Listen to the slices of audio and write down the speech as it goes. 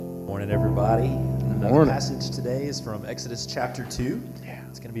Morning, everybody. Another Morning. passage today is from Exodus chapter 2.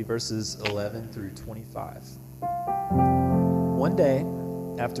 It's going to be verses 11 through 25. One day,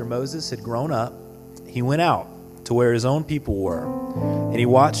 after Moses had grown up, he went out to where his own people were, and he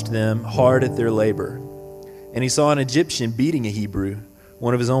watched them hard at their labor. And he saw an Egyptian beating a Hebrew,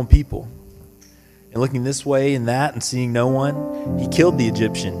 one of his own people. And looking this way and that and seeing no one, he killed the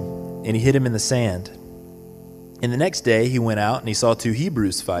Egyptian, and he hid him in the sand. And the next day he went out and he saw two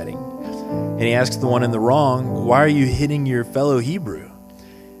Hebrews fighting. And he asked the one in the wrong, "Why are you hitting your fellow Hebrew?"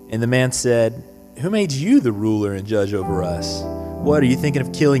 And the man said, "Who made you the ruler and judge over us? What, are you thinking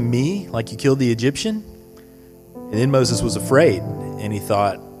of killing me like you killed the Egyptian?" And then Moses was afraid, and he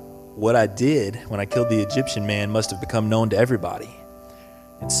thought, "What I did when I killed the Egyptian man must have become known to everybody."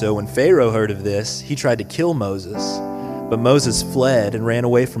 And so when Pharaoh heard of this, he tried to kill Moses. But Moses fled and ran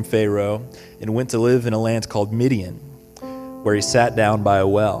away from Pharaoh and went to live in a land called Midian, where he sat down by a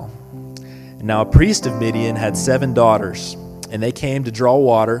well. And now a priest of Midian had 7 daughters, and they came to draw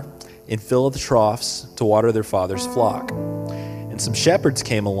water and fill the troughs to water their father's flock. And some shepherds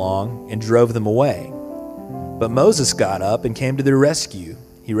came along and drove them away. But Moses got up and came to their rescue.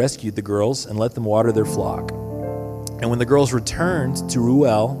 He rescued the girls and let them water their flock. And when the girls returned to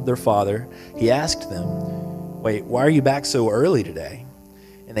Reuel, their father, he asked them, "Wait, why are you back so early today?"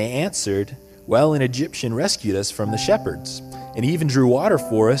 And they answered, "Well, an Egyptian rescued us from the shepherds, and he even drew water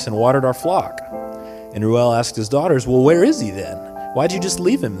for us and watered our flock." And Reuel asked his daughters, "Well, where is he then? Why'd you just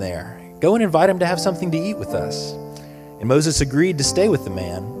leave him there? Go and invite him to have something to eat with us." And Moses agreed to stay with the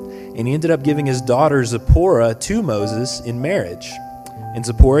man, and he ended up giving his daughter Zipporah to Moses in marriage. And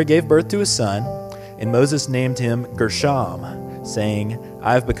Zipporah gave birth to a son, and Moses named him Gershom, saying,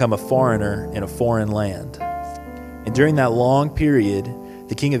 "I have become a foreigner in a foreign land." And during that long period,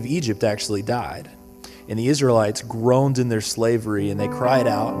 the king of Egypt actually died. And the Israelites groaned in their slavery, and they cried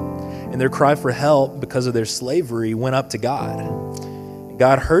out. And their cry for help because of their slavery went up to God. And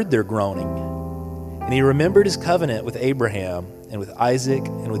God heard their groaning. And he remembered his covenant with Abraham and with Isaac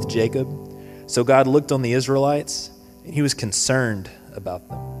and with Jacob. So God looked on the Israelites, and he was concerned about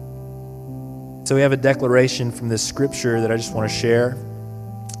them. So we have a declaration from this scripture that I just want to share.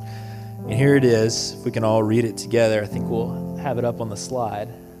 And here it is. If we can all read it together, I think we'll have it up on the slide.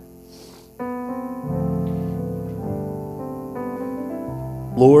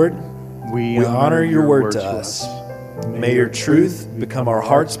 Lord, we honor your word to us. May your truth become our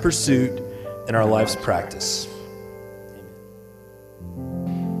heart's pursuit and our life's practice.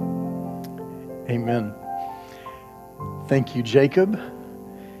 Amen. Thank you, Jacob.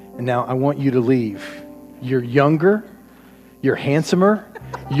 And now I want you to leave. You're younger, you're handsomer,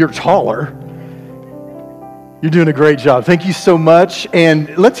 you're taller. You're doing a great job. Thank you so much.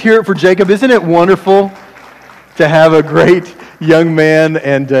 And let's hear it for Jacob. Isn't it wonderful to have a great young man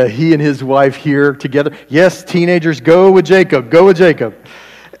and he and his wife here together? Yes, teenagers, go with Jacob. Go with Jacob.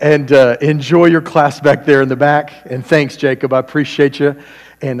 And enjoy your class back there in the back. And thanks, Jacob. I appreciate you.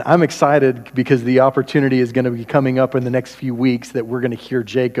 And I'm excited because the opportunity is going to be coming up in the next few weeks that we're going to hear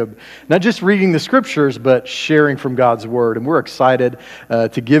Jacob, not just reading the scriptures, but sharing from God's word. And we're excited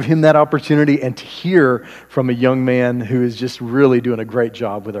to give him that opportunity and to hear from a young man who is just really doing a great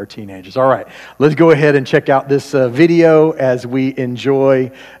job with our teenagers. All right, let's go ahead and check out this video as we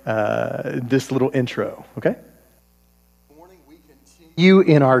enjoy this little intro, okay? You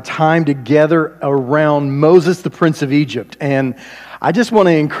in our time together around Moses, the Prince of Egypt. And I just want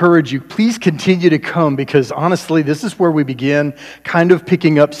to encourage you, please continue to come because honestly, this is where we begin kind of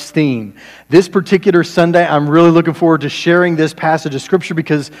picking up steam. This particular Sunday, I'm really looking forward to sharing this passage of Scripture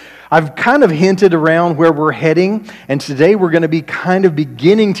because I've kind of hinted around where we're heading, and today we're going to be kind of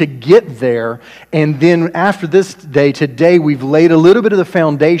beginning to get there. And then after this day, today, we've laid a little bit of the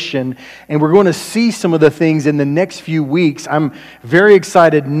foundation, and we're going to see some of the things in the next few weeks. I'm very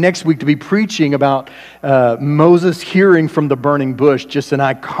excited next week to be preaching about Moses hearing from the burning bush, just an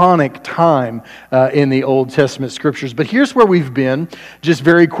iconic time in the Old Testament Scriptures. But here's where we've been, just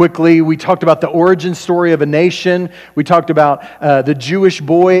very quickly. We talked about the origin story of a nation. We talked about the Jewish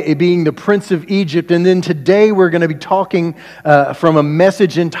boy being the Prince of Egypt. And then today we're going to be talking from a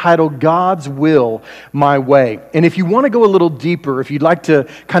message entitled God's Will, My Way. And if you want to go a little deeper, if you'd like to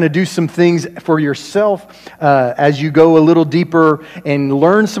kind of do some things for yourself as you go a little deeper and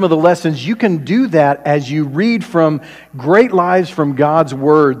learn some of the lessons, you can do that as you read from great lives from from God's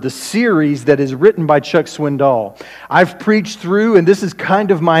Word, the series that is written by Chuck Swindoll. I've preached through, and this is kind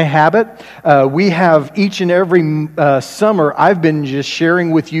of my habit. We have each and every summer, I've been just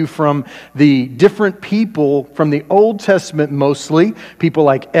sharing with you from the different people from the Old Testament mostly, people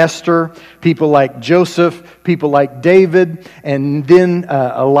like Esther, people like Joseph, people like David, and then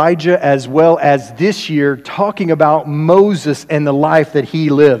Elijah, as well as this year, talking about Moses and the life that he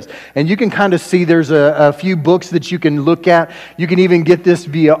lives. And you can kind of see there's a few books that you can look at. You can even get this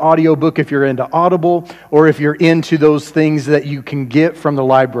via audiobook if you're into Audible or if you're into those things that you can get from the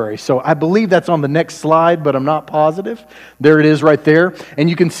library. So I believe that's on the next slide, but I'm not positive. There it is right there. And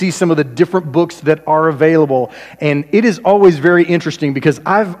you can see some of the different books that are available. And it is always very interesting because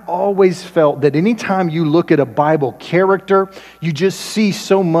I've always felt that anytime you look at a Bible character, you just see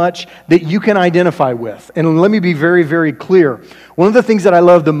so much that you can identify with. And let me be very, very clear. One of the things that I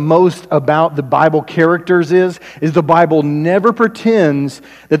love the most about the Bible characters is the Bible never pretends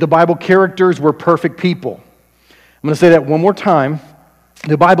that the Bible characters were perfect people. I'm going to say that one more time.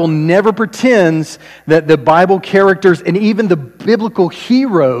 The Bible never pretends that the Bible characters and even the biblical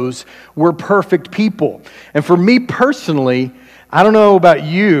heroes were perfect people. And for me personally, I don't know about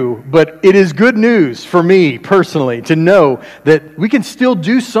you, but it is good news for me personally to know that we can still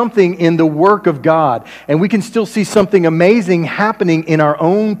do something in the work of God, and we can still see something amazing happening in our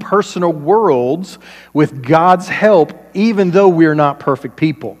own personal worlds with God's help, even though we're not perfect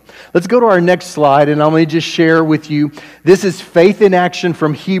people. Let's go to our next slide, and I'm going to just share with you. This is faith in action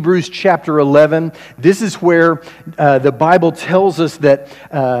from Hebrews chapter 11. This is where the Bible tells us that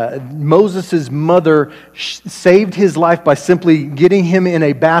Moses' mother saved his life by simply getting him in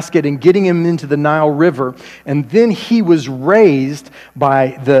a basket and getting him into the Nile River. And then he was raised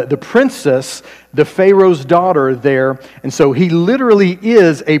by the princess, the Pharaoh's daughter there. And so he literally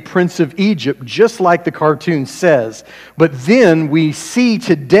is a prince of Egypt, just like the cartoon says. But then we see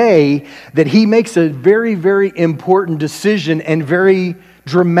today that he makes a very, very important decision and very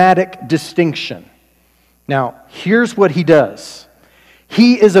dramatic distinction. Now, here's what he does.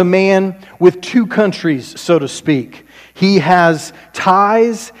 He is a man with two countries, so to speak. He has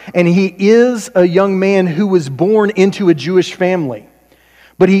ties, and he is a young man who was born into a Jewish family.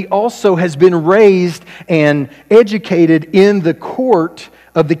 But he also has been raised and educated in the court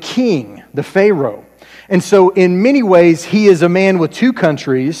of the king, the Pharaoh. And so in many ways, he is a man with two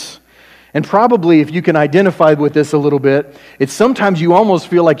countries. And probably, if you can identify with this a little bit, it's sometimes you almost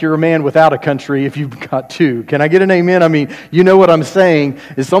feel like you're a man without a country if you've got two. Can I get an amen? I mean, you know what I'm saying.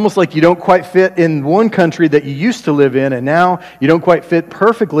 It's almost like you don't quite fit in one country that you used to live in, and now you don't quite fit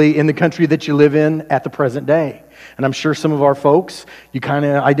perfectly in the country that you live in at the present day. And I'm sure some of our folks, you kind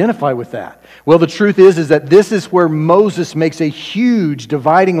of identify with that. Well, the truth is that this is where Moses makes a huge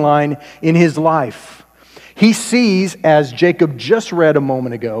dividing line in his life. He sees, as Jacob just read a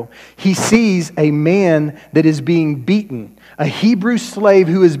moment ago, he sees a man that is being beaten, a Hebrew slave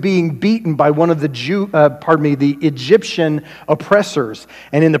who is being beaten by one of the Egyptian oppressors.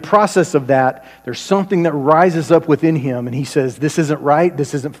 And in the process of that, there's something that rises up within him, and he says, "This isn't right,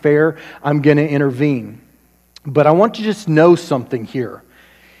 this isn't fair, I'm going to intervene." But I want you to just know something here.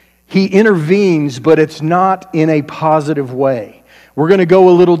 He intervenes, but it's not in a positive way. We're going to go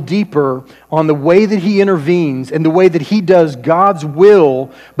a little deeper on the way that he intervenes and the way that he does God's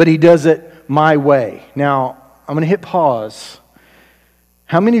will, but he does it my way. Now, I'm going to hit pause.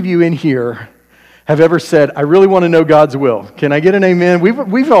 How many of you in here have ever said, "I really want to know God's will"? Can I get an amen?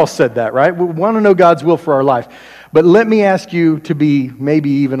 We've all said that, right? We want to know God's will for our life. But let me ask you to be maybe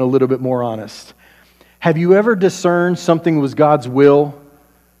even a little bit more honest. Have you ever discerned something was God's will,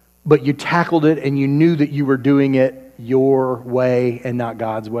 but you tackled it and you knew that you were doing it your way and not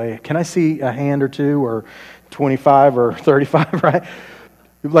God's way? Can I see a hand or two, or 25 or 35, right?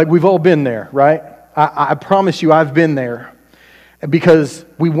 Like, we've all been there, right? I promise you I've been there. Because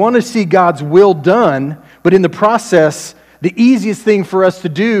we want to see God's will done, but in the process, the easiest thing for us to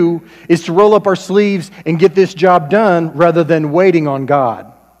do is to roll up our sleeves and get this job done rather than waiting on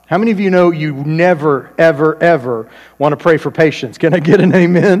God. How many of you know you never, ever, ever want to pray for patience? Can I get an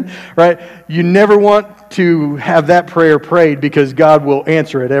amen? Right? You never want to have that prayer prayed because God will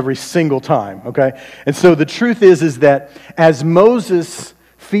answer it every single time, okay? And so the truth is that as Moses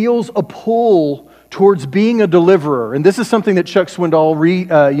feels a pull towards being a deliverer, and this is something that Chuck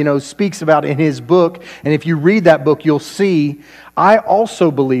Swindoll speaks about in his book, and if you read that book, you'll see, I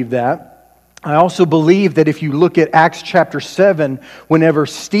also believe that. I also believe that if you look at Acts chapter 7, whenever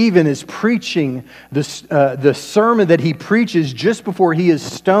Stephen is preaching the sermon that he preaches just before he is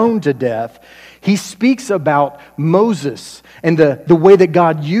stoned to death, he speaks about Moses and the way that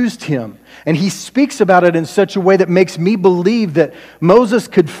God used him. And he speaks about it in such a way that makes me believe that Moses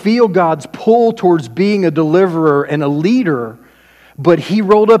could feel God's pull towards being a deliverer and a leader, but he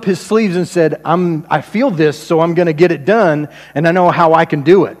rolled up his sleeves and said, I feel this, so I'm going to get it done, and I know how I can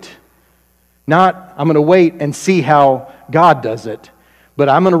do it. Not, I'm going to wait and see how God does it, but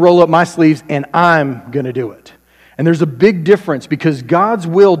I'm going to roll up my sleeves and I'm going to do it. And there's a big difference, because God's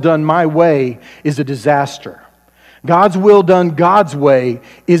will done my way is a disaster. God's will done God's way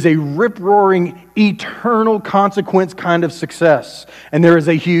is a rip-roaring, eternal consequence kind of success. And there is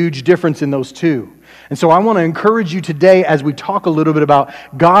a huge difference in those two. And so I want to encourage you today as we talk a little bit about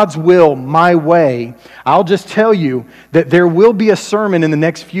God's will, my way. I'll just tell you that there will be a sermon in the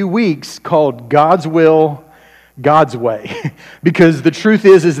next few weeks called God's Will, God's Way. Because the truth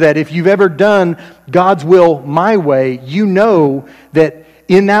is that if you've ever done God's will, my way, you know that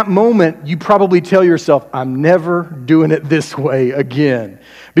in that moment, you probably tell yourself, I'm never doing it this way again.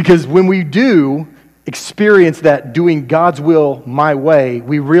 Because when we do experience that doing God's will, my way,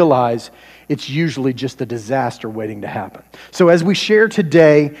 we realize it's usually just a disaster waiting to happen. So as we share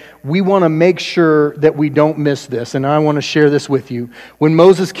today, we want to make sure that we don't miss this. And I want to share this with you. When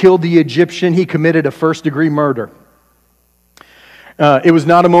Moses killed the Egyptian, he committed a first-degree murder. It was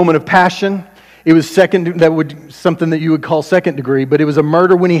not a moment of passion. It was something that you would call second degree, but it was a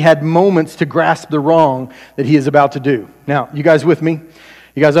murder when he had moments to grasp the wrong that he is about to do. Now, you guys with me?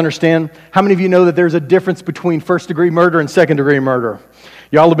 You guys understand? How many of you know that there's a difference between first-degree murder and second-degree murder?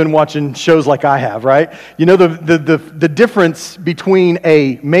 Y'all have been watching shows like I have, right? You know the difference between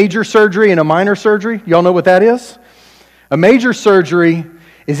a major surgery and a minor surgery? Y'all know what that is? A major surgery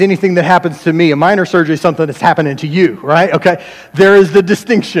is anything that happens to me. A minor surgery is something that's happening to you, right? Okay? There is the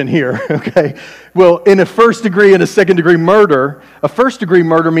distinction here, okay? Well, in a first-degree and a second-degree murder, a first-degree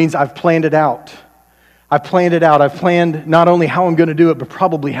murder means I've planned it out. I've planned it out. I've planned not only how I'm going to do it, but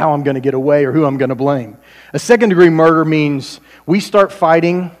probably how I'm going to get away or who I'm going to blame. A second-degree murder means we start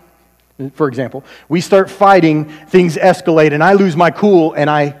fighting, for example, we start fighting, things escalate, and I lose my cool, and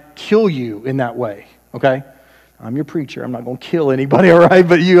I kill you in that way, okay? I'm your preacher. I'm not going to kill anybody, all right?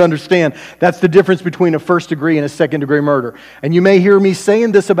 But you understand that's the difference between a first-degree and a second-degree murder. And you may hear me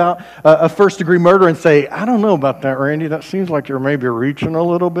saying this about a first-degree murder and say, I don't know about that, Randy. That seems like you're maybe reaching a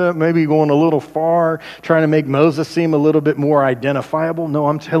little bit, maybe going a little far, trying to make Moses seem a little bit more identifiable. No,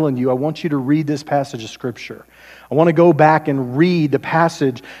 I'm telling you, I want you to read this passage of Scripture. I want to go back and read the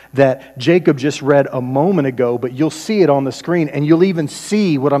passage that Jacob just read a moment ago, but you'll see it on the screen, and you'll even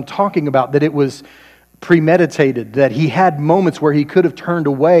see what I'm talking about, that it was premeditated, that he had moments where he could have turned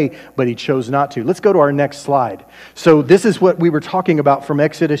away, but he chose not to. Let's go to our next slide. So this is what we were talking about from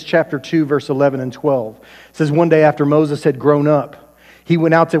Exodus chapter 2, verse 11 and 12. It says, one day after Moses had grown up, he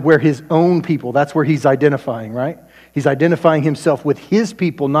went out to where his own people, that's where he's identifying, right? He's identifying himself with his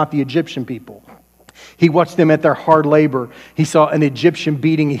people, not the Egyptian people. He watched them at their hard labor. He saw an Egyptian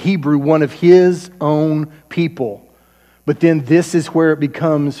beating a Hebrew, one of his own people. But then this is where it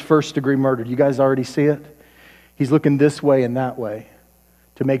becomes first-degree murder. You guys already see it? He's looking this way and that way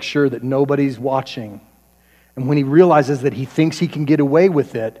to make sure that nobody's watching. And when he realizes that he thinks he can get away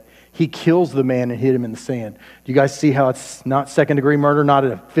with it, he kills the man and hit him in the sand. Do you guys see how it's not second-degree murder, not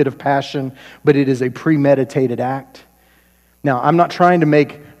a fit of passion, but it is a premeditated act? Now, I'm not trying to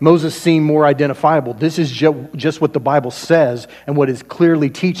make Moses seem more identifiable. This is just what the Bible says and what is clearly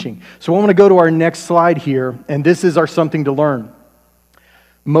teaching. So I want to go to our next slide here, and this is our something to learn.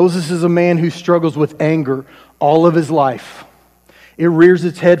 Moses is a man who struggles with anger all of his life. It rears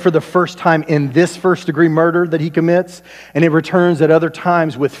its head for the first time in this first-degree murder that he commits, and it returns at other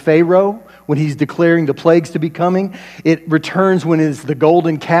times with Pharaoh when he's declaring the plagues to be coming. It returns when it's the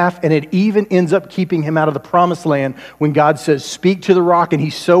golden calf, and it even ends up keeping him out of the promised land when God says, speak to the rock, and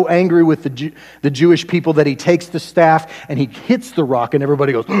he's so angry with the Jewish people that he takes the staff and he hits the rock, and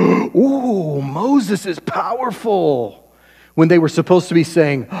everybody goes, ooh, Moses is powerful, when they were supposed to be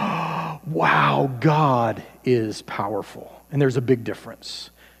saying, wow, God is powerful. And there's a big difference.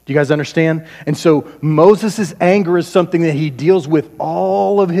 Do you guys understand? And so Moses' anger is something that he deals with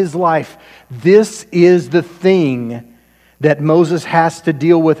all of his life. This is the thing that Moses has to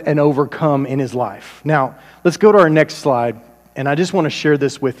deal with and overcome in his life. Now, let's go to our next slide. And I just want to share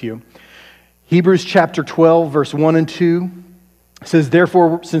this with you. Hebrews chapter 12, verse 1 and 2. It says,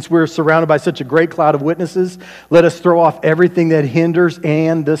 therefore, since we're surrounded by such a great cloud of witnesses, let us throw off everything that hinders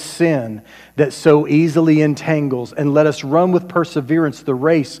and the sin that so easily entangles, and let us run with perseverance the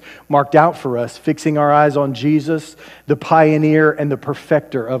race marked out for us, fixing our eyes on Jesus, the pioneer and the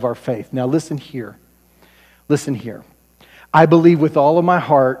perfecter of our faith. Now listen here. Listen here. I believe with all of my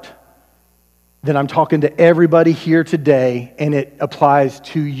heart that I'm talking to everybody here today, and it applies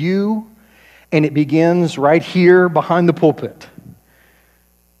to you, and it begins right here behind the pulpit.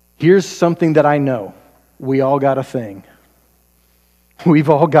 Here's something that I know. We all got a thing. We've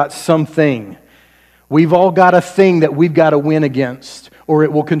all got something. We've all got a thing that we've got to win against, or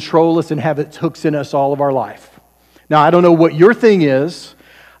it will control us and have its hooks in us all of our life. Now, I don't know what your thing is.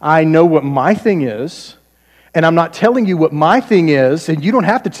 I know what my thing is. And I'm not telling you what my thing is, and you don't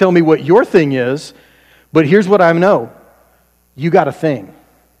have to tell me what your thing is, but here's what I know. You got a thing.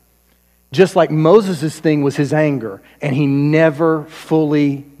 Just like Moses' thing was his anger, and he never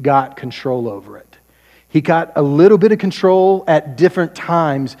fully got control over it. He got a little bit of control at different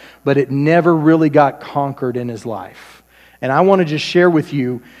times, but it never really got conquered in his life. And I want to just share with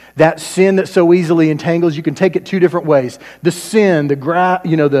you that sin that so easily entangles. You can take it two different ways. The sin, the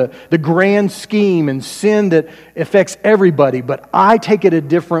grand scheme and sin that affects everybody. But I take it a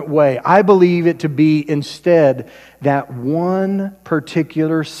different way. I believe it to be instead that one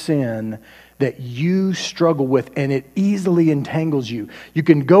particular sin that you struggle with, and it easily entangles you. You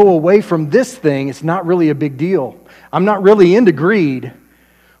can go away from this thing. It's not really a big deal. I'm not really into greed,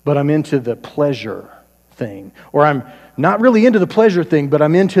 but I'm into the pleasure thing. Or I'm not really into the pleasure thing, but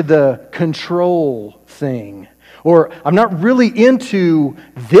I'm into the control thing. Or I'm not really into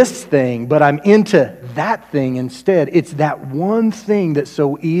this thing, but I'm into that thing instead. It's that one thing that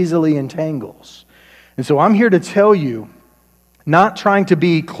so easily entangles. And so I'm here to tell you, not trying to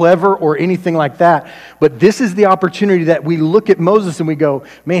be clever or anything like that, but this is the opportunity that we look at Moses and we go,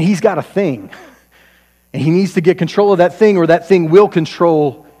 man, he's got a thing. And he needs to get control of that thing, or that thing will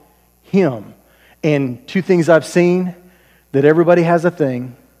control him. And two things I've seen, that everybody has a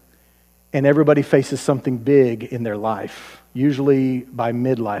thing, and everybody faces something big in their life, usually by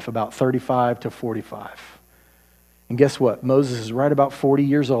midlife, about 35 to 45. And guess what? Moses is right about 40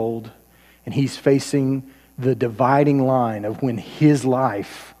 years old, and he's facing the dividing line of when his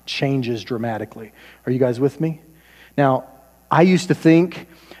life changes dramatically. Are you guys with me? Now, I used to think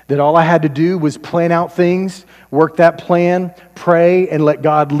that all I had to do was plan out things, work that plan, pray, and let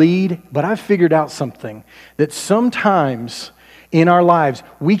God lead. But I've figured out something, that sometimes in our lives,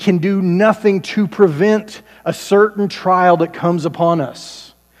 we can do nothing to prevent a certain trial that comes upon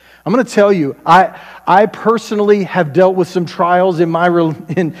us. I'm going to tell you, I personally have dealt with some trials in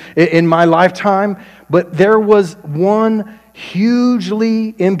my lifetime, but there was one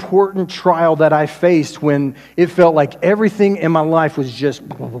hugely important trial that I faced when it felt like everything in my life was just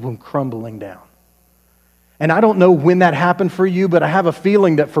crumbling down. And I don't know when that happened for you, but I have a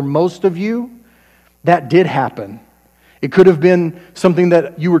feeling that for most of you, that did happen. It could have been something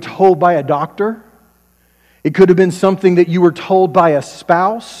that you were told by a doctor. It could have been something that you were told by a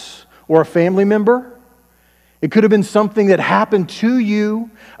spouse or a family member. It could have been something that happened to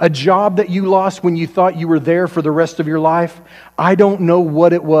you, a job that you lost when you thought you were there for the rest of your life. I don't know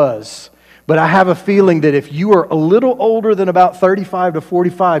what it was, but I have a feeling that if you are a little older than about 35 to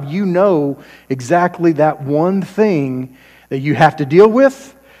 45, you know exactly that one thing that you have to deal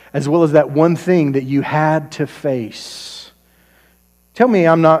with, as well as that one thing that you had to face. Tell me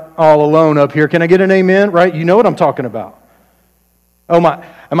I'm not all alone up here. Can I get an amen? Right? You know what I'm talking about. Oh my,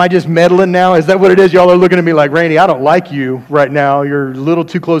 am I just meddling now? Is that what it is? Y'all are looking at me like, Randy, I don't like you right now. You're a little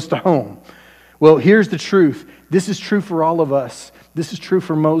too close to home. Well, here's the truth. This is true for all of us. This is true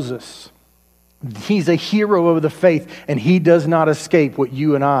for Moses. He's a hero of the faith, and he does not escape what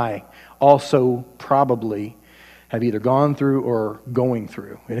you and I also probably have either gone through or going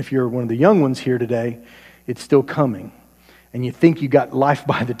through. And if you're one of the young ones here today, it's still coming. And you think you got life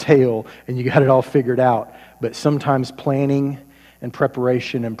by the tail and you got it all figured out. But sometimes planning and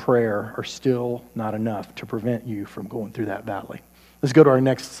preparation and prayer are still not enough to prevent you from going through that valley. Let's go to our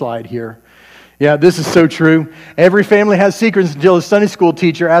next slide here. Yeah, this is so true. Every family has secrets until a Sunday school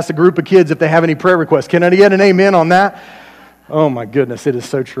teacher asks a group of kids if they have any prayer requests. Can I get an amen on that? Oh my goodness, it is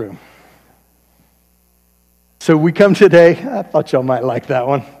so true. So we come today, I thought y'all might like that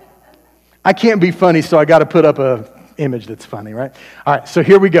one. I can't be funny, so I got to put up a image that's funny, right? All right, so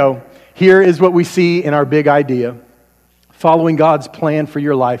here we go. Here is what we see in our big idea. Following God's plan for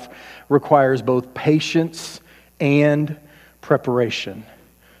your life requires both patience and preparation.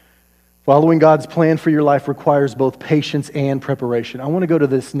 Following God's plan for your life requires both patience and preparation. I want to go to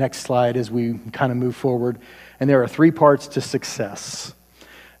this next slide as we kind of move forward. and there are 3 parts to success.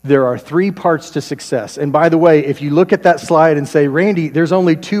 There are 3 parts to success. And by the way, if you look at that slide and say, Randy, there's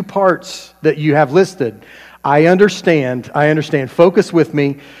only 2 parts that you have listed. I understand. Focus with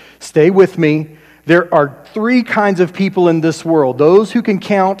me. Stay with me. There are 3 kinds of people in this world: those who can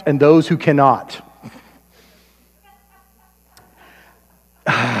count and those who cannot.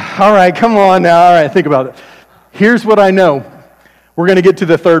 All right, come on now. All right, think about it. Here's what I know. We're going to get to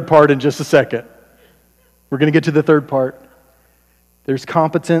the 3rd part in just a second. We're going to get to the 3rd part. There's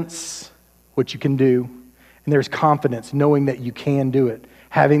competence, what you can do, and there's confidence, knowing that you can do it,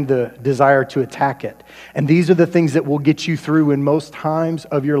 having the desire to attack it. And these are the things that will get you through in most times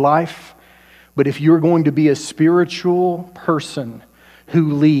of your life. But if you're going to be a spiritual person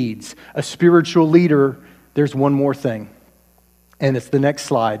who leads, a spiritual leader, there's one more thing. And it's the next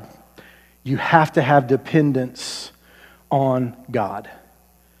slide. You have to have dependence on God.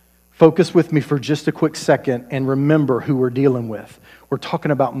 Focus with me for just a quick second and remember who we're dealing with. We're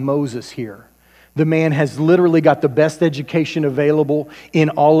talking about Moses here. The man has literally got the best education available in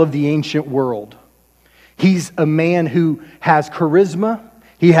all of the ancient world. He's a man who has charisma,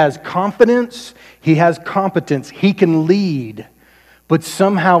 he has confidence, he has competence, he can lead, but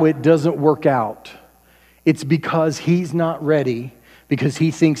somehow it doesn't work out. It's because he's not ready, because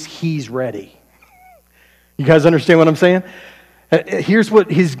he thinks he's ready. You guys understand what I'm saying? Here's what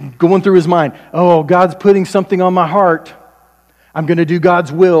he's going through his mind. Oh, God's putting something on my heart. I'm going to do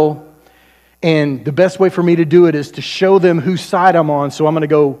God's will. And the best way for me to do it is to show them whose side I'm on. So I'm going to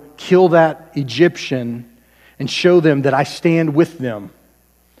go kill that Egyptian and show them that I stand with them.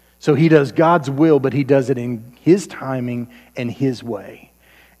 So he does God's will, but he does it in his timing and his way.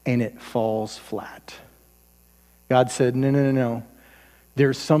 And it falls flat. God said, no.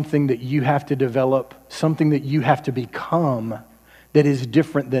 There's something that you have to develop, something that you have to become that is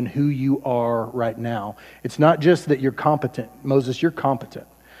different than who you are right now. It's not just that you're competent. Moses, you're competent.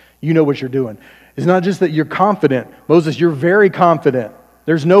 You know what you're doing. It's not just that you're confident. Moses, you're very confident.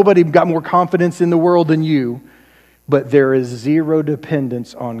 There's nobody got more confidence in the world than you. But there is zero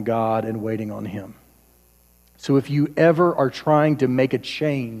dependence on God and waiting on Him. So if you ever are trying to make a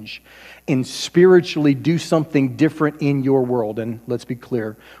change and spiritually do something different in your world, and let's be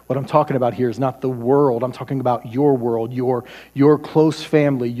clear, what I'm talking about here is not the world. I'm talking about your world, your close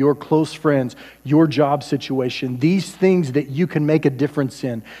family, your close friends, your job situation, these things that you can make a difference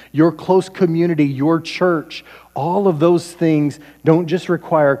in, your close community, your church. All of those things don't just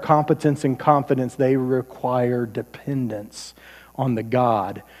require competence and confidence, they require dependence on the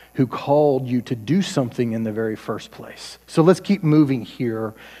God who called you to do something in the very first place. So let's keep moving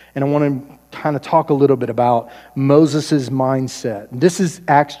here, and I want to kind of talk a little bit about Moses' mindset. This is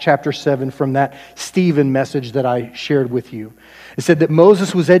Acts chapter 7 from that Stephen message that I shared with you. It said that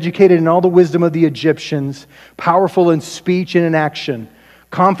Moses was educated in all the wisdom of the Egyptians, powerful in speech and in action,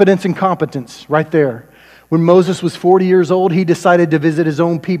 confidence and competence, right there. When Moses was 40 years old, he decided to visit his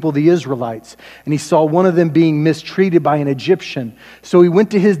own people, the Israelites, and he saw one of them being mistreated by an Egyptian. So he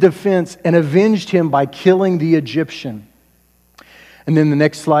went to his defense and avenged him by killing the Egyptian. And then the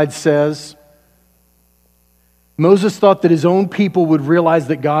next slide says, Moses thought that his own people would realize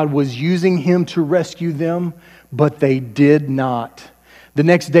that God was using him to rescue them, but they did not. The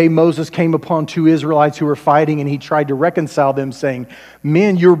next day, Moses came upon 2 Israelites who were fighting, and he tried to reconcile them, saying,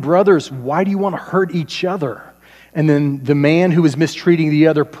 "Men, you're brothers. Why do you want to hurt each other?" And then the man who was mistreating the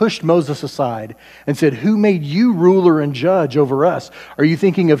other pushed Moses aside and said, "Who made you ruler and judge over us? Are you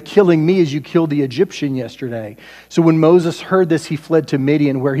thinking of killing me as you killed the Egyptian yesterday?" So when Moses heard this, he fled to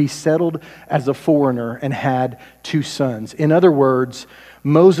Midian, where he settled as a foreigner and had 2 sons. In other words,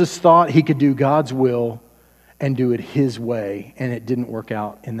 Moses thought he could do God's will and do it his way, and it didn't work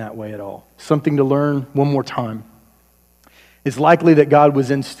out in that way at all. Something to learn one more time. It's likely that God was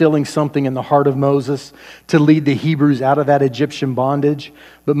instilling something in the heart of Moses to lead the Hebrews out of that Egyptian bondage,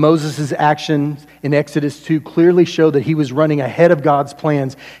 but Moses' actions in Exodus 2 clearly show that he was running ahead of God's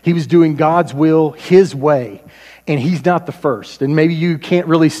plans. He was doing God's will his way, and he's not the first. And maybe you can't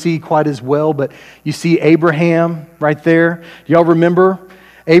really see quite as well, but you see Abraham right there. Do y'all remember?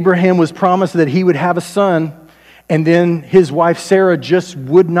 Abraham was promised that he would have a son, and then his wife Sarah just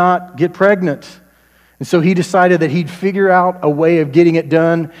would not get pregnant. And so he decided that he'd figure out a way of getting it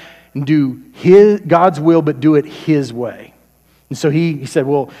done and do God's will, but do it his way. And so he said,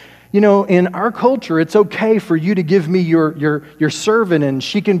 well, you know, in our culture, it's okay for you to give me your servant, and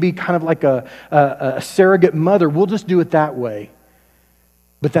she can be kind of like a surrogate mother. We'll just do it that way.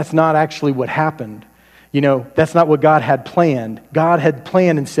 But that's not actually what happened. You know, that's not what God had planned. God had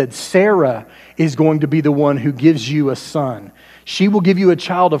planned and said, Sarah is going to be the one who gives you a son. She will give you a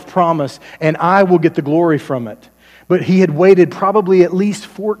child of promise, and I will get the glory from it. But he had waited probably at least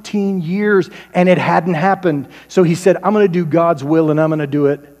 14 years, and it hadn't happened. So he said, I'm going to do God's will, and I'm going to do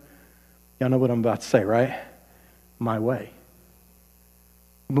it. Y'all know what I'm about to say, right? My way.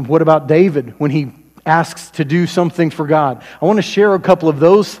 But what about David when he asks to do something for God? I want to share a couple of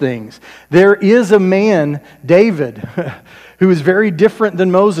those things. There is a man, David, who is very different than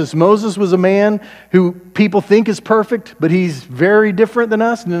Moses. Moses was a man who people think is perfect, but he's very different than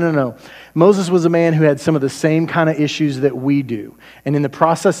us. No. Moses was a man who had some of the same kind of issues that we do. And in the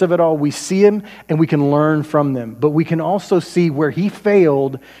process of it all, we see him and we can learn from them. But we can also see where he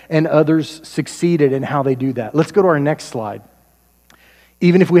failed and others succeeded and how they do that. Let's go to our next slide.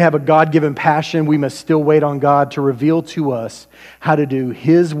 Even if we have a God-given passion, we must still wait on God to reveal to us how to do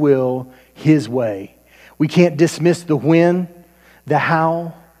His will, His way. We can't dismiss the when, the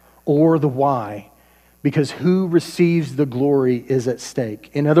how, or the why, because who receives the glory is at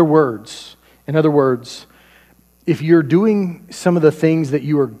stake. In other words, if you're doing some of the things that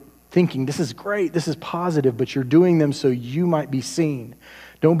you are thinking, this is great, this is positive, but you're doing them so you might be seen,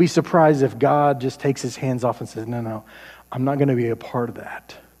 don't be surprised if God just takes His hands off and says, no, I'm not going to be a part of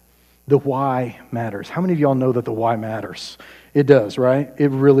that. The why matters. How many of y'all know that the why matters? It does, right?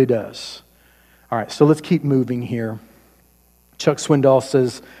 It really does. All right, so let's keep moving here. Chuck Swindoll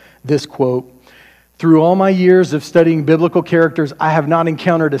says this quote, "Through all my years of studying biblical characters, I have not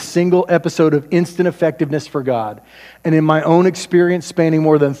encountered a single episode of instant effectiveness for God. And in my own experience spanning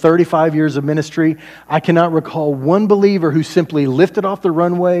more than 35 years of ministry, I cannot recall one believer who simply lifted off the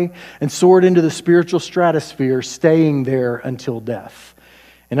runway and soared into the spiritual stratosphere, staying there until death."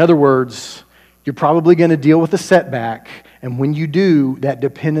 In other words, you're probably going to deal with a setback, and when you do, that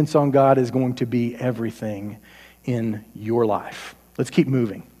dependence on God is going to be everything in your life. Let's keep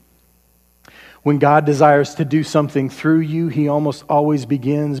moving. When God desires to do something through you, He almost always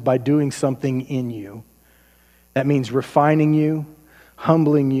begins by doing something in you. That means refining you,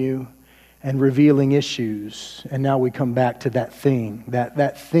 humbling you, and revealing issues. And now we come back to that thing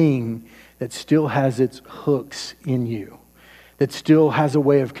that still has its hooks in you, that still has a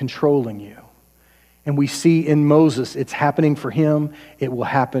way of controlling you. And we see in Moses, it's happening for him, it will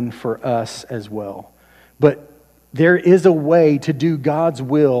happen for us as well. But there is a way to do God's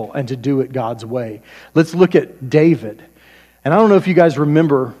will and to do it God's way. Let's look at David. And I don't know if you guys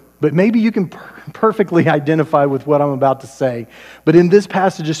remember, but maybe you can perfectly identify with what I'm about to say. But in this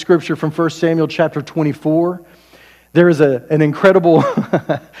passage of Scripture from 1 Samuel chapter 24, there is an incredible...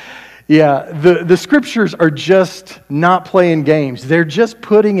 the Scriptures are just not playing games. They're just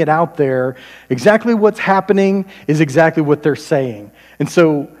putting it out there. Exactly what's happening is exactly what they're saying. And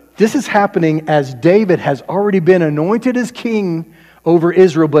so this is happening as David has already been anointed as king over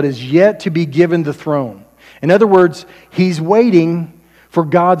Israel, but is yet to be given the throne. In other words, he's waiting for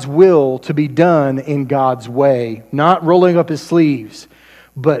God's will to be done in God's way, not rolling up his sleeves.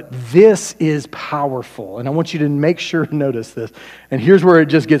 But this is powerful, and I want you to make sure to notice this. And here's where it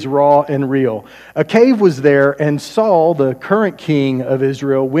just gets raw and real. A cave was there, and Saul, the current king of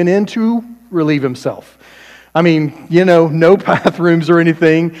Israel, went in to relieve himself. I mean, no bathrooms or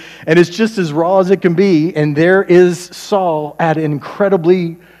anything, and it's just as raw as it can be. And there is Saul at an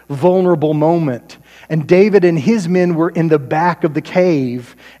incredibly vulnerable moment. And David and his men were in the back of the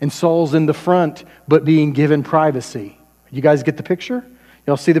cave, and Saul's in the front, but being given privacy. You guys get the picture?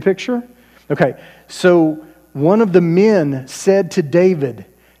 Y'all see the picture? Okay, so one of the men said to David,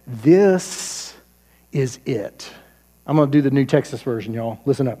 "This is it." I'm going to do the New Texas version, y'all.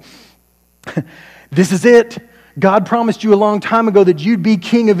 Listen up. "This is it. God promised you a long time ago that you'd be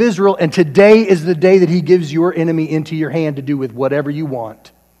king of Israel, and today is the day that He gives your enemy into your hand to do with whatever you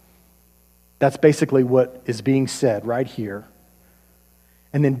want." That's basically what is being said right here.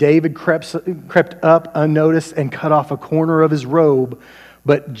 And then David crept up unnoticed and cut off a corner of his robe,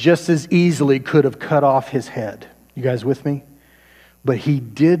 but just as easily could have cut off his head. You guys with me? But he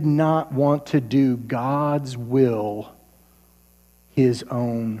did not want to do God's will his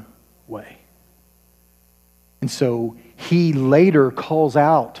own way. And so he later calls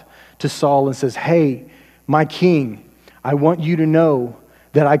out to Saul and says, "Hey, my king, I want you to know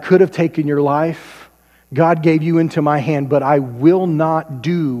that I could have taken your life. God gave you into my hand, but I will not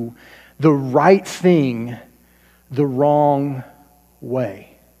do the right thing the wrong way."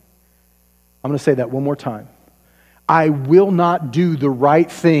 I'm going to say that one more time. I will not do the right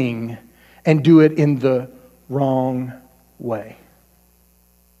thing and do it in the wrong way.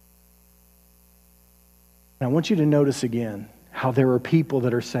 And I want you to notice again how there are people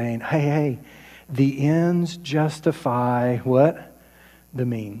that are saying, hey, The ends justify what? The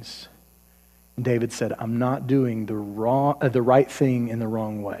means. And David said, I'm not doing the right thing in the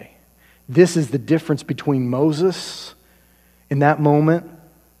wrong way. This is the difference between Moses in that moment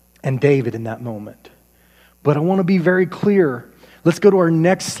and David in that moment. But I want to be very clear. Let's go to our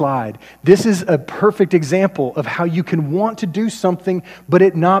next slide. This is a perfect example of how you can want to do something, but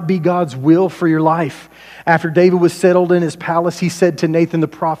it not be God's will for your life. After David was settled in his palace, he said to Nathan the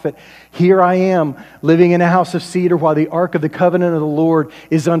prophet, here I am, living in a house of cedar while the ark of the covenant of the Lord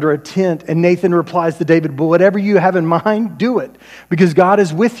is under a tent. And Nathan replies to David, well, whatever you have in mind, do it, because God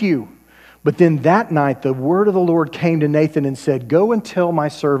is with you. But then that night, the word of the Lord came to Nathan and said, go and tell my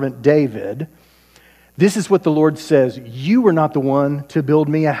servant David, this is what the Lord says, you were not the one to build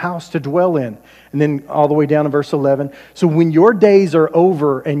me a house to dwell in. And then all the way down to verse 11. So when your days are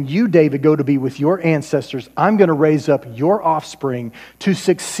over and you, David, go to be with your ancestors, I'm going to raise up your offspring to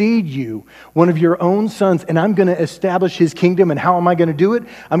succeed you, one of your own sons, and I'm going to establish his kingdom. And how am I going to do it?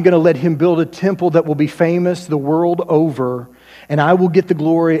 I'm going to let him build a temple that will be famous the world over. And I will get the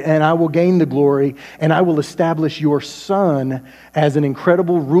glory, and I will gain the glory, and I will establish your son as an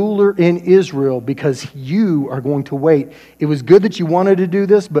incredible ruler in Israel because you are going to wait. It was good that you wanted to do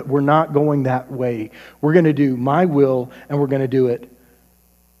this, but we're not going that way. We're going to do my will, and we're going to do it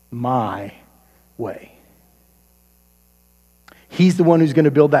my way. He's the one who's going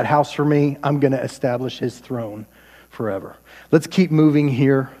to build that house for me. I'm going to establish his throne forever. Let's keep moving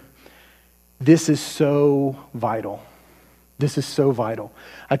here. This is so vital. This is so vital.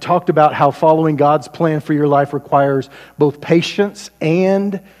 I talked about how following God's plan for your life requires both patience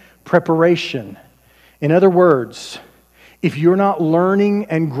and preparation. In other words, if you're not learning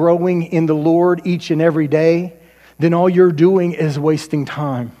and growing in the Lord each and every day, then all you're doing is wasting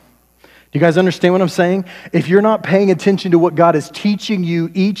time. Do you guys understand what I'm saying? If you're not paying attention to what God is teaching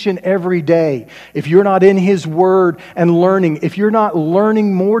you each and every day, if you're not in His Word and learning, if you're not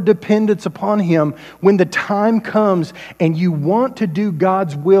learning more dependence upon Him, when the time comes and you want to do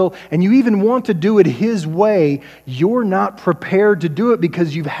God's will and you even want to do it His way, you're not prepared to do it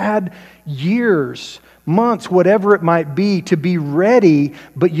because you've had years, months, whatever it might be, to be ready,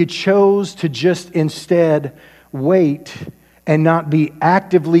 but you chose to just instead wait and not be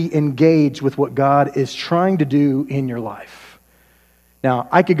actively engaged with what God is trying to do in your life. Now,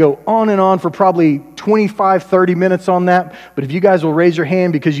 I could go on and on for probably 25, 30 minutes on that, but if you guys will raise your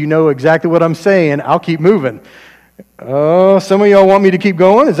hand because you know exactly what I'm saying, I'll keep moving. Oh, some of y'all want me to keep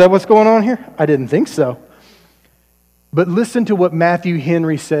going? Is that what's going on here? I didn't think so. But listen to what Matthew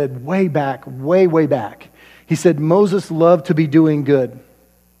Henry said way back, way back. He said, Moses loved to be doing good.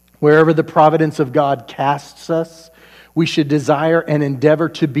 Wherever the providence of God casts us, we should desire and endeavor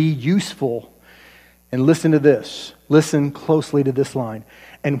to be useful. And listen to this. Listen closely to this line.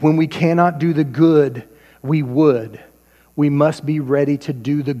 And when we cannot do the good we would, we must be ready to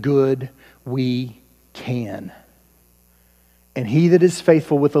do the good we can. And he that is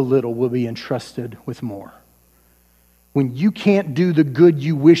faithful with a little will be entrusted with more. When you can't do the good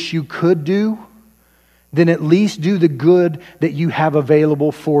you wish you could do, then at least do the good that you have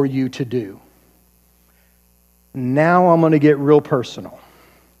available for you to do. Now I'm going to get real personal.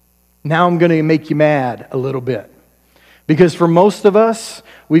 Now I'm going to make you mad a little bit. Because for most of us,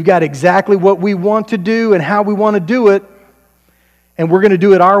 we've got exactly what we want to do and how we want to do it. And we're going to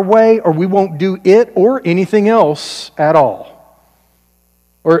do it our way, or we won't do it or anything else at all.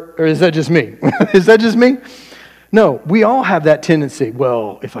 Or is that just me? Is that just me? No, we all have that tendency.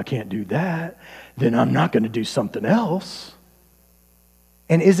 Well, if I can't do that, then I'm not going to do something else.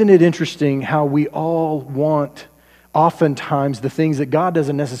 And isn't it interesting how we all want, oftentimes, the things that God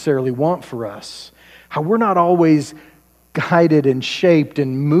doesn't necessarily want for us? How we're not always guided and shaped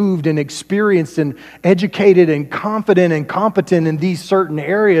and moved and experienced and educated and confident and competent in these certain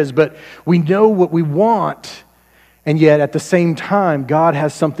areas, but we know what we want. And yet, at the same time, God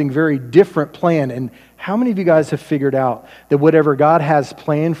has something very different planned. And how many of you guys have figured out that whatever God has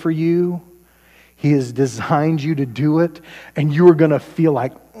planned for you, He has designed you to do it, and you are going to feel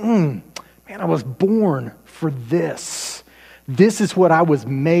like, man, I was born for this. This is what I was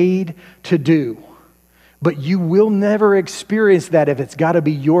made to do. But you will never experience that if it's got to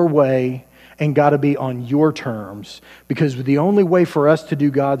be your way and got to be on your terms, because the only way for us to do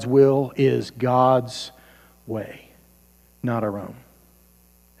God's will is God's way, not our own.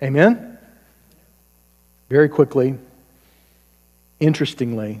 Amen? Very quickly,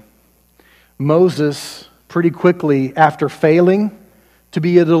 interestingly, Moses, pretty quickly after failing to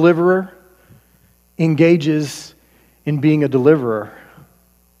be a deliverer, engages in being a deliverer,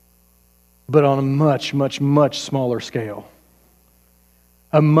 but on a much, much, much smaller scale.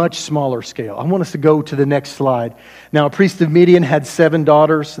 A much smaller scale. I want us to go to the next slide. Now, a priest of Midian had 7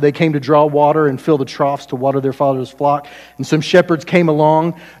 daughters. They came to draw water and fill the troughs to water their father's flock. And some shepherds came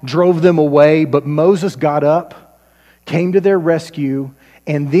along, drove them away. But Moses got up, came to their rescue,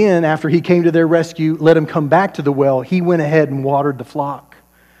 and then after he came to their rescue, let them come back to the well. He went ahead and watered the flock.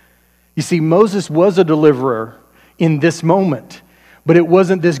 You see, Moses was a deliverer in this moment. But it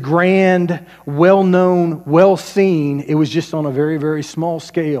wasn't this grand, well-known, well-seen. It was just on a very, very small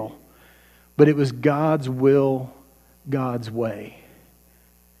scale. But it was God's will, God's way.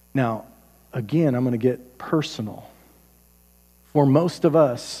 Now, again, I'm going to get personal. For most of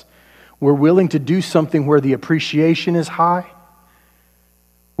us, we're willing to do something where the appreciation is high,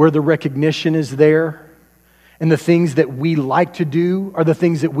 where the recognition is there, and the things that we like to do are the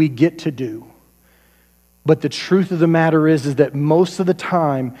things that we get to do. But the truth of the matter is that most of the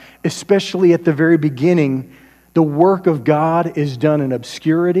time, especially at the very beginning, the work of God is done in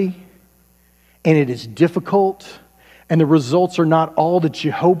obscurity, and it is difficult, and the results are not all that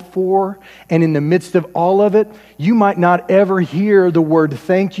you hope for. And in the midst of all of it, you might not ever hear the word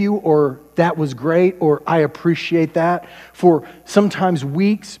thank you, or that was great, or I appreciate that, for sometimes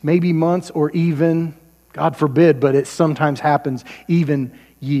weeks, maybe months, or even, God forbid, but it sometimes happens, even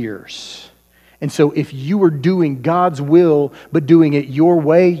years. And so if you are doing God's will, but doing it your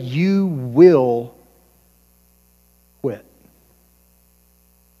way, you will quit.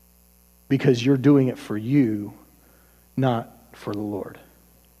 Because you're doing it for you, not for the Lord.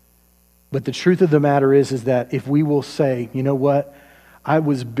 But the truth of the matter is that if we will say, you know what? I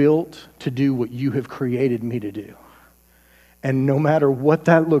was built to do what you have created me to do. And no matter what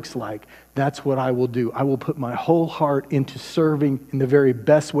that looks like, that's what I will do. I will put my whole heart into serving in the very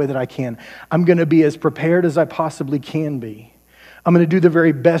best way that I can. I'm going to be as prepared as I possibly can be. I'm going to do the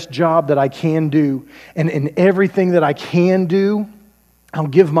very best job that I can do. And in everything that I can do, I'll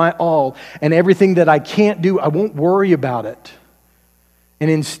give my all. And everything that I can't do, I won't worry about it.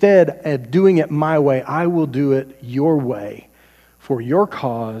 And instead of doing it my way, I will do it your way, for your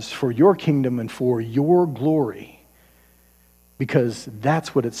cause, for your kingdom, and for your glory. Because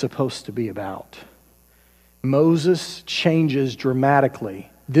that's what it's supposed to be about. Moses changes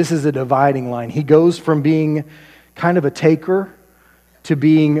dramatically. This is a dividing line. He goes from being kind of a taker to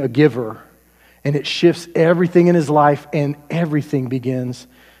being a giver. And it shifts everything in his life, and everything begins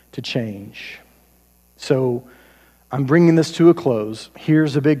to change. So I'm bringing this to a close.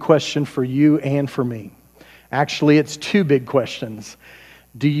 Here's a big question for you and for me. Actually, it's 2 big questions.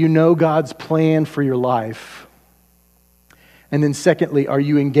 Do you know God's plan for your life? And then secondly, are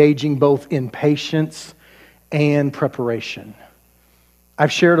you engaging both in patience and preparation?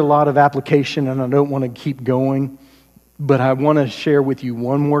 I've shared a lot of application, and I don't want to keep going, but I want to share with you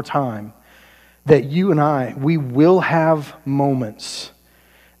one more time that you and I, we will have moments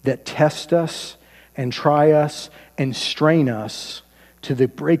that test us and try us and strain us to the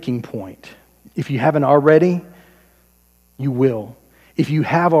breaking point. If you haven't already, you will. If you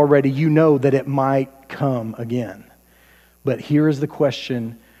have already, you know that it might come again. But here is the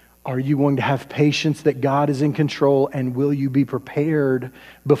question: are you going to have patience that God is in control, and will you be prepared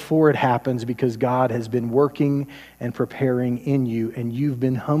before it happens, because God has been working and preparing in you, and you've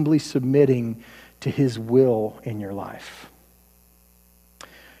been humbly submitting to His will in your life?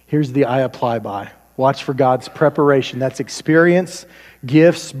 Here's the I apply by. Watch for God's preparation. That's experience,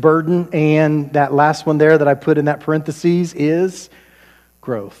 gifts, burden, and that last one there that I put in that parentheses is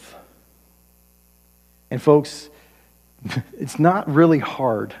growth. And folks, it's not really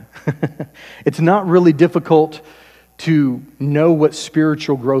hard. It's not really difficult to know what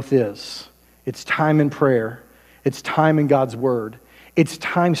spiritual growth is. It's time in prayer. It's time in God's Word. It's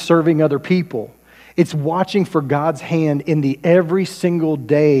time serving other people. It's watching for God's hand in the every single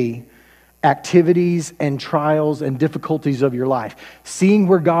day activities and trials and difficulties of your life. Seeing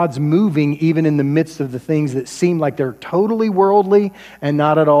where God's moving even in the midst of the things that seem like they're totally worldly and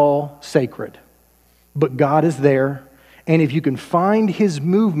not at all sacred. But God is there. And if you can find His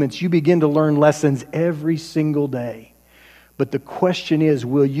movements, you begin to learn lessons every single day. But the question is,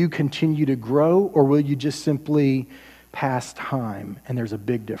 will you continue to grow, or will you just simply pass time? And there's a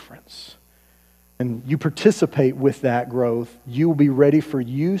big difference. And you participate with that growth, you will be ready for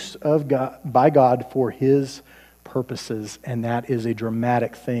use of God, by God for His purposes. And that is a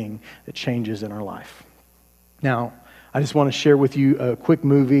dramatic thing that changes in our life. Now, I just want to share with you a quick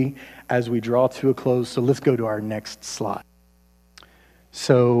movie as we draw to a close. So let's go to our next slide.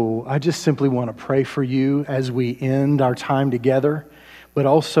 So I just simply want to pray for you as we end our time together, but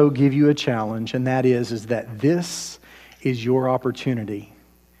also give you a challenge, and that is that this is your opportunity.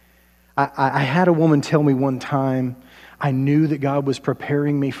 I had a woman tell me one time, I knew that God was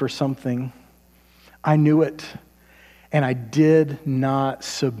preparing me for something. I knew it. And I did not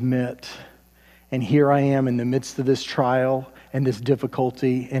submit. And here I am in the midst of this trial and this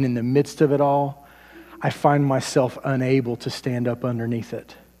difficulty. And in the midst of it all, I find myself unable to stand up underneath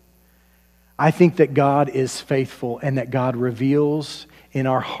it. I think that God is faithful and that God reveals in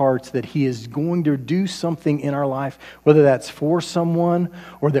our hearts that He is going to do something in our life, whether that's for someone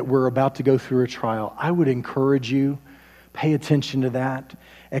or that we're about to go through a trial. I would encourage you, pay attention to that,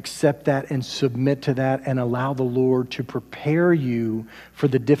 accept that and submit to that, and allow the Lord to prepare you for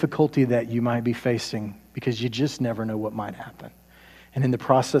the difficulty that you might be facing, because you just never know what might happen. And in the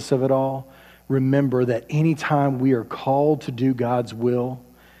process of it all, remember that anytime we are called to do God's will,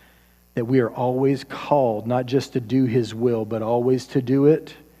 that we are always called not just to do His will, but always to do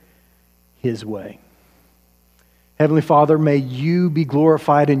it His way. Heavenly Father, may You be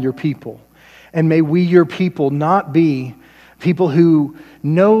glorified in Your people. And may we, Your people, not be people who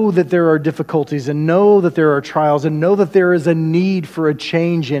know that there are difficulties and know that there are trials and know that there is a need for a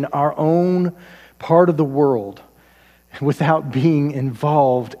change in our own part of the world, without being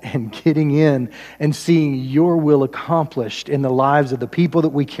involved and getting in and seeing Your will accomplished in the lives of the people that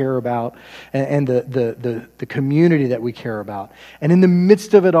we care about and the community that we care about. And in the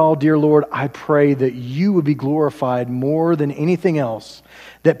midst of it all, dear Lord, I pray that You would be glorified more than anything else,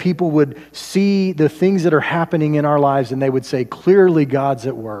 that people would see the things that are happening in our lives and they would say, clearly God's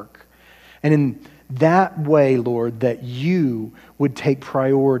at work. And in that way, Lord, that You would take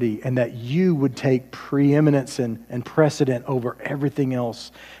priority and that You would take preeminence and precedent over everything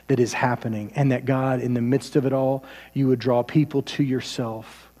else that is happening. And that, God, in the midst of it all, You would draw people to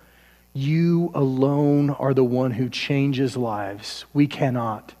Yourself. You alone are the one who changes lives. We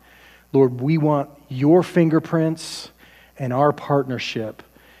cannot. Lord, we want Your fingerprints and our partnership,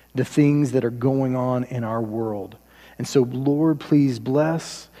 the things that are going on in our world. And so, Lord, please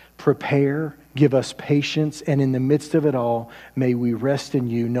bless, prepare, give us patience, and in the midst of it all, may we rest in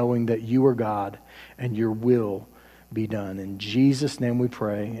You, knowing that You are God and Your will be done. In Jesus' name we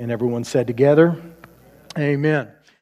pray. And everyone said together, amen.